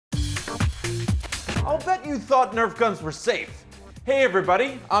I'll bet you thought Nerf guns were safe. Hey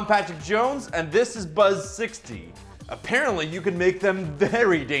everybody, I'm Patrick Jones, and this is Buzz 60. Apparently you can make them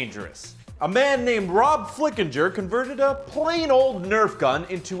very dangerous. A man named Rob Flickenger converted a plain old Nerf gun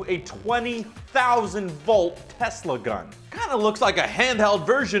into a 20,000 volt Tesla gun. Kinda looks like a handheld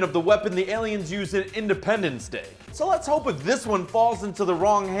version of the weapon the aliens used in Independence Day. So let's hope if this one falls into the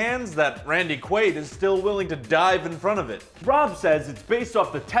wrong hands that Randy Quaid is still willing to dive in front of it. Rob says it's based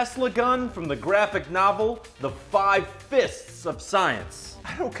off the Tesla gun from the graphic novel, The Five Fists of Science.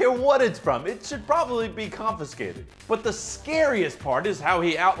 I don't care what it's from, it should probably be confiscated. But the scariest part is how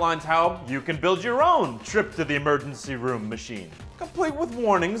he outlines how you can build your own trip to the emergency room machine. Complete with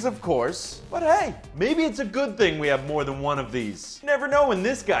warnings, of course. But hey, maybe it's a good thing we have more than one of these. You never know when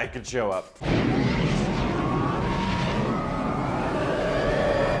this guy could show up.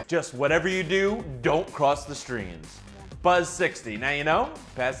 Just whatever you do, don't cross the streams. Buzz 60, now you know,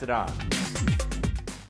 pass it on.